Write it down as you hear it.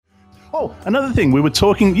Oh, another thing, we were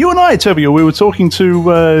talking, you and I, Tovia, we were talking to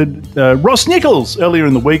Ross Nichols earlier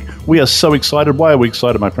in the week. We are so excited. Why are we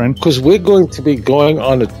excited, my friend? Because we're going to be going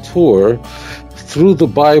on a tour through the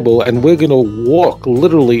Bible, and we're going to walk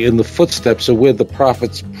literally in the footsteps of where the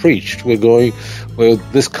prophets preached.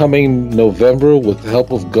 This coming November, with the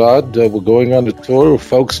help of God, we're going on a tour of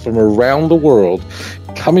folks from around the world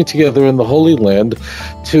coming together in the Holy Land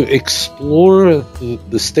to explore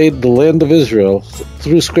the state of the land of Israel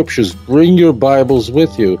through scriptures. Bring your Bibles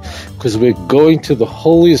with you, because we're going to the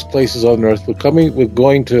holiest places on earth. We're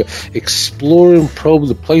going to explore and probe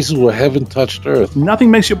the places where heaven touched earth.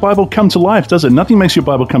 Nothing makes your Bible come to life, does it? Nothing makes your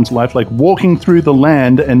Bible come to life like walking through the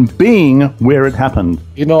land and being where it happened.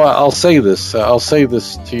 You know, I'll say this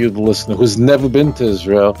to you, the listener, who's never been to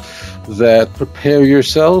Israel, that prepare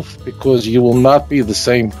yourself, because you will not be the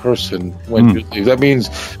same person when you leave. That means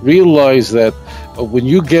realize that when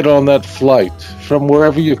you get on that flight from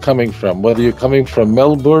wherever you're coming from, whether you're coming from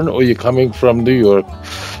Melbourne or you're coming from New York,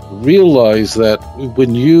 realize that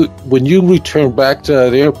when you return back to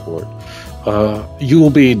that airport, you will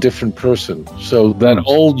be a different person. So that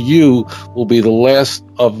old you will be the last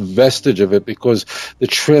vestige of it, because the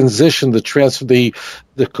transition, the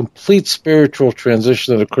complete spiritual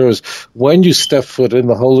transition that occurs when you step foot in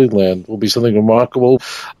the Holy Land will be something remarkable.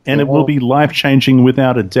 And it will be life-changing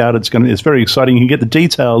without a doubt. It's very exciting. You can get the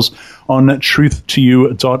details on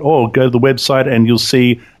truthtoyou.org. Go to the website and you'll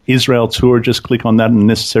see Israel Tour. Just click on that and the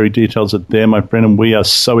necessary details are there, my friend, and we are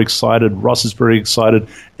so excited. Ross is very excited.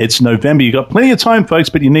 It's November. You've got plenty of time, folks,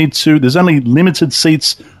 but there's only limited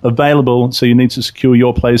seats available, so you need to secure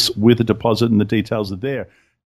your place with a deposit, and the details are there.